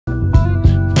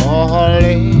for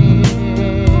living.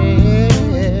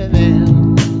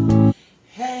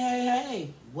 Hey,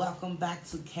 welcome back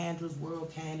to Candra's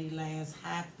World Candyland's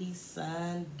Happy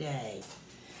Sunday.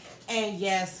 And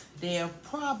yes, there'll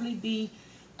probably be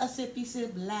a sippy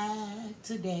sip live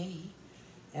today.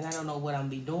 And I don't know what I'm gonna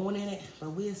be doing in it,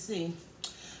 but we'll see.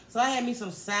 So I had me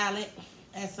some salad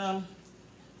and some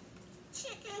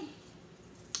chicken.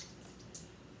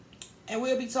 And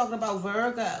we'll be talking about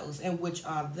Virgos and which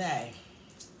are they.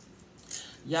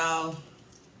 Y'all,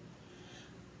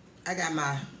 I got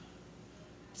my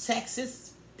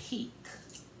Texas Peak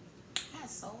hot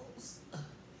sauce.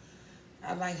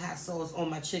 I like hot sauce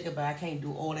on my chicken, but I can't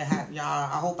do all that hot, y'all.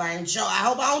 I hope I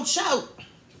don't choke.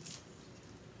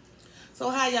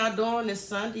 So how y'all doing this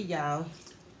Sunday, y'all?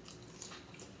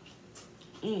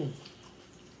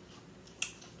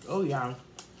 Oh, y'all.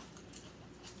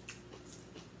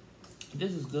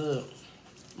 This is good.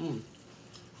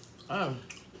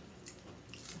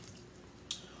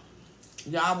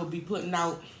 Y'all will be putting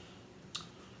out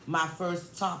my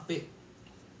first topic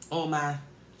on my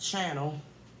channel,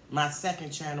 my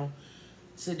second channel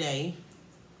today.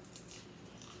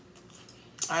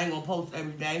 I ain't gonna post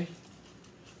every day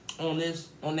on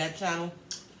that channel,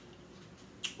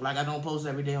 like I don't post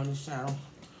every day on this channel.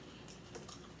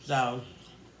 So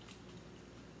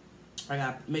I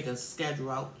gotta make a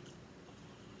schedule out.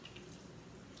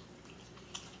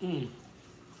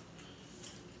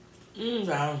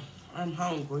 Y'all, I'm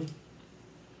hungry.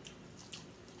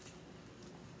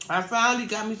 I finally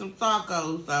got me some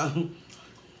tacos, so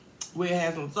we'll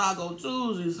have some Taco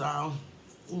Tuesday, so.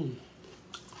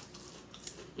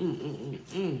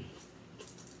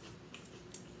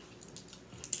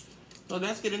 So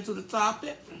let's get into the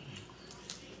topic.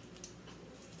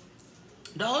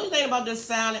 The only thing about this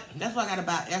salad, that's why I gotta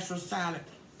buy extra salad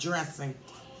dressing.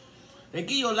 They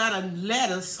give you a lot of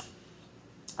lettuce,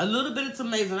 a little bit of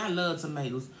tomatoes, and I love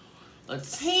tomatoes, a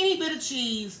teeny bit of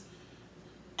cheese,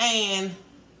 and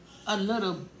a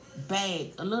little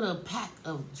bag, a little pack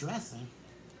of dressing.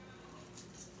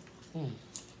 And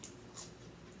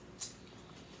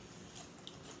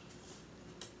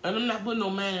I'm not putting no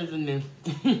mayonnaise in there.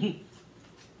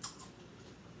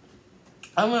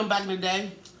 I remember back in the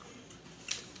day,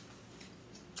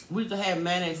 we used to have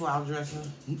mayonnaise for our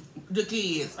dressing. The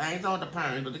kids, I ain't talking the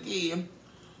parents, but the kids.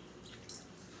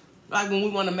 Like when we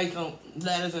want to make some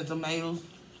lettuce and tomatoes.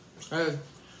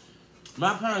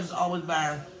 My parents always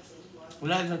buy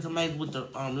lettuce and tomatoes with the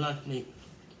lunch meat.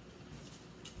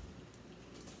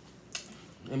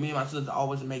 And me and my sister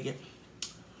always make it.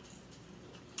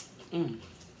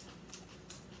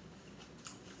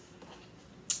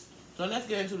 So let's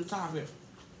get into the topic.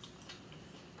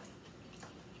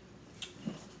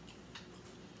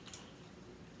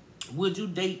 Would you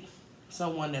date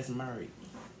someone that's married?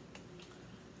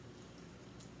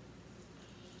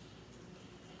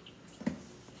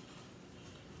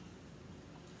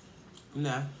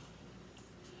 No.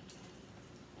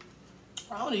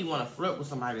 I don't even want to flirt with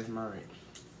somebody that's married.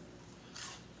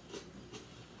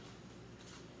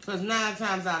 Because 9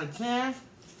 times out of 10,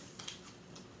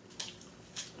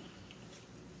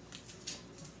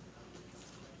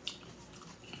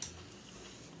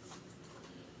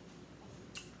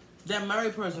 that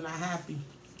married person not happy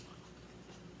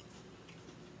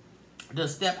to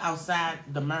step outside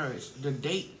the marriage, to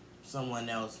date someone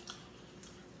else.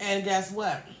 And guess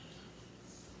what?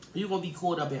 You're going to be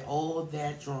caught up in all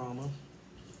that drama.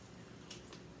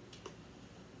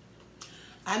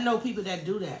 I know people that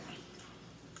do that.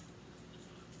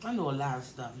 I know a lot of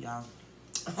stuff, y'all.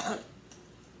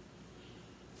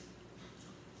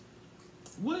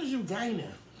 What is you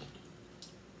gaining?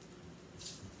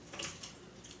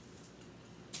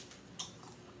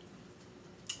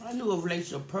 I knew a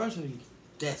relationship personally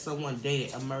that someone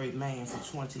dated a married man for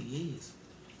 20 years.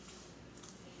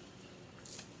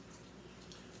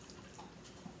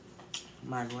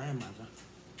 My grandmother.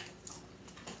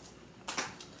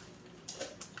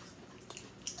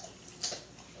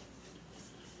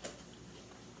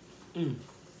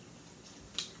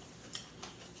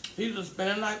 He used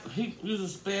to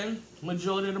spend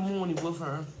majority of the morning with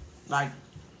her, like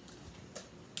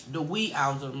the wee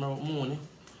hours of the morning,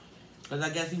 because I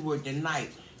guess he worked at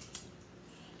night.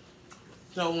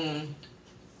 So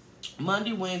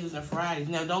Monday, Wednesdays, and Fridays.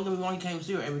 Now don't get me wrong, he came to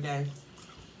see her every day,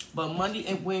 but Monday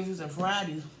and Wednesdays and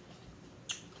Fridays,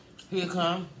 he'll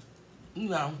come. You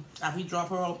know, after he drop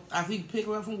her off, after he pick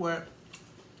her up from work,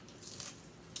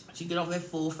 she get off at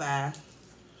 4, 5.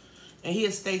 And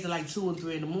he'll stay till like 2 or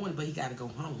 3 in the morning, but he got to go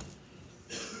home.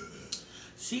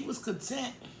 She was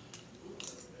content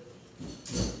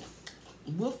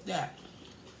with that.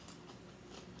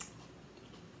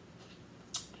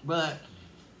 But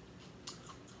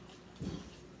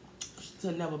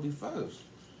to never be first.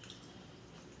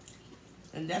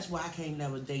 And that's why I can't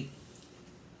never date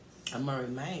a married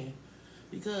man.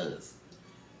 Because,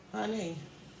 honey,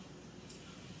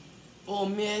 or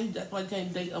men, that's why you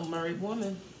can't date a married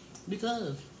woman.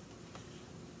 Because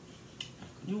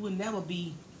you would never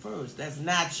be first. That's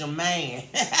not your man.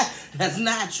 That's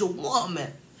not your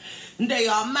woman. They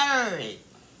are married.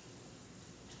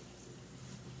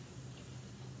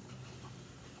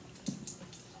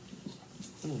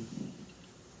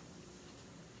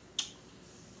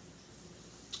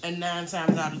 And 9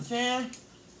 times out of 10,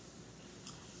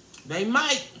 they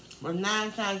might, but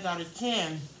 9 times out of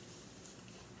 10,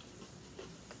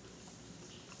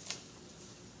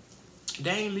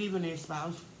 they ain't leaving their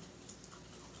spouse.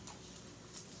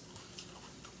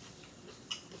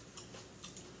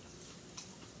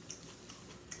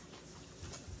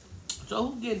 So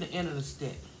who getting the end of the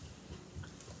stick?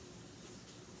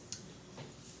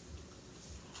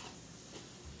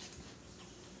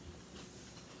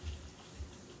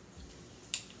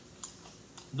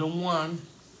 The one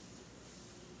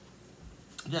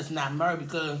that's not married,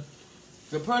 because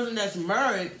the person that's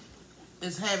married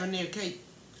is having their cake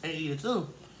and eat it too.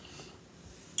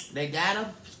 They got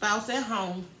a spouse at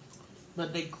home,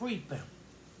 but they creeping.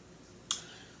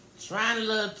 Trying to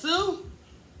love too,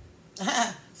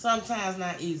 sometimes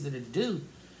not easy to do.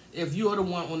 If you're the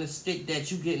one on the stick that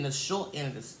you getting the short end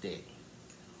of the stick.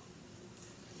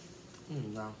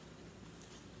 No.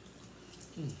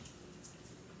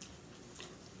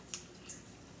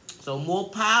 So more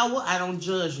power, I don't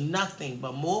judge nothing,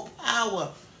 but more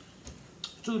power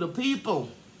to the people.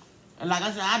 And like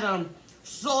I said, I done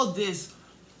saw this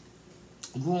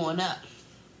growing up.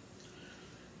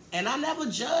 And I never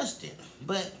judged it,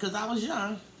 but because I was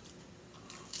young.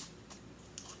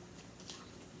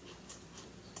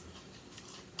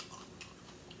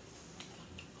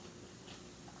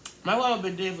 My mama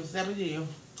been dead for 7 years.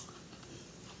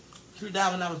 She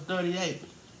died when I was 38.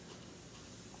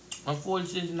 I'm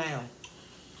 46 now.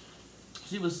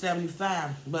 She was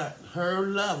 75, but her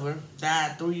lover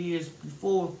died 3 years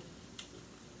before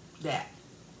that.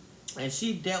 And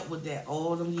she dealt with that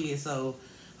all them years. So,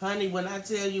 honey, when I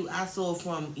tell you I saw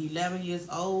from 11 years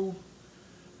old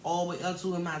all the way up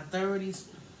to in my 30s,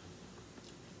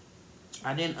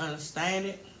 I didn't understand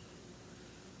it.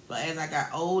 But as I got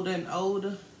older and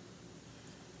older,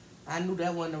 I knew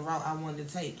that wasn't the route I wanted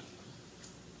to take.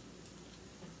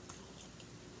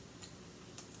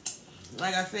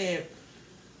 Like I said,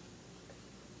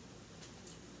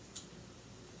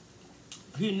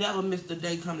 he never missed a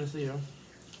day coming to see her.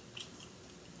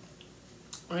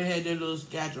 We had that little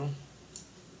schedule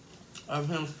of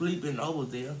him sleeping over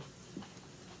there.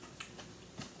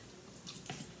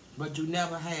 But you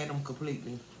never had him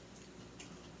completely.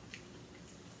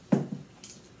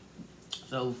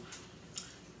 So,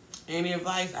 any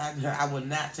advice, I would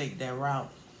not take that route.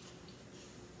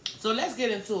 So let's get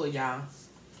into it, y'all.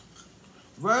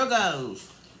 Virgos,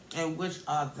 and which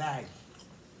are they?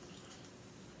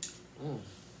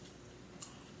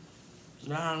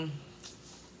 Now, I'm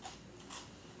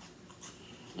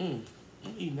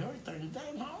eating everything today.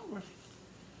 I'm hungry.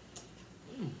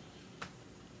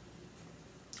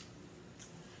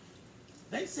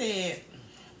 They said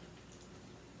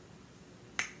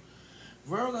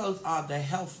Virgos are the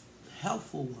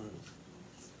helpful ones.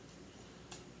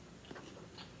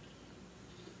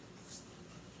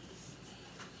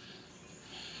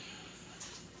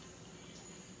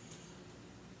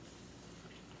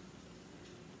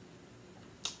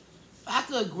 I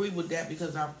could agree with that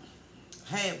because I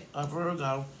had a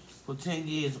Virgo for 10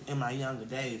 years in my younger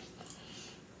days.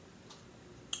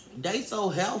 They so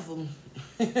helpful.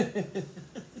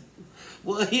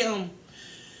 Well,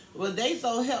 they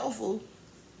so helpful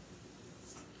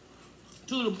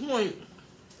to the point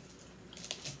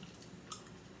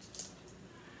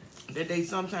that they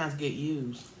sometimes get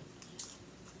used.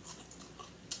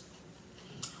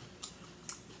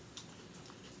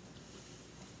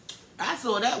 I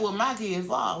saw that with my kids'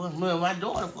 father, with my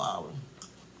daughter's father.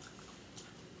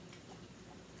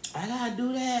 I gotta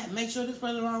do that, make sure this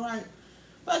person's all right.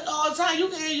 But all the time you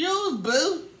can't use,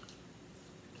 boo.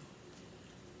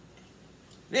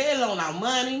 They loan our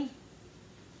money.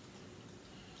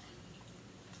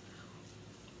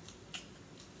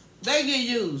 They get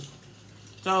used.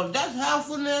 So if that's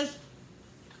helpfulness,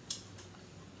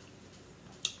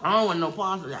 I don't want no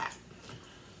parts of that.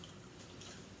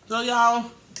 So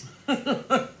y'all,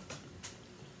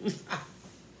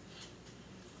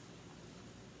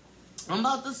 I'm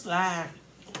about to slide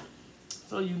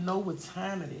so you know what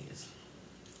time it is.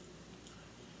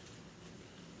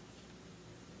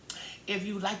 If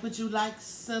you like what you like,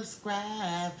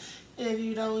 subscribe. If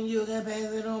you don't, you can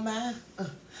pass it on by.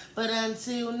 But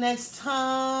until next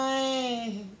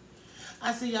time,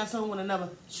 I see y'all soon with another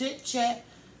Chit Chat,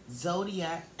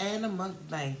 Zodiac, and a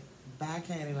Mukbang. Bye,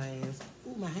 Candylands.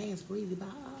 Ooh, my hand's greasy.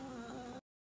 Bye.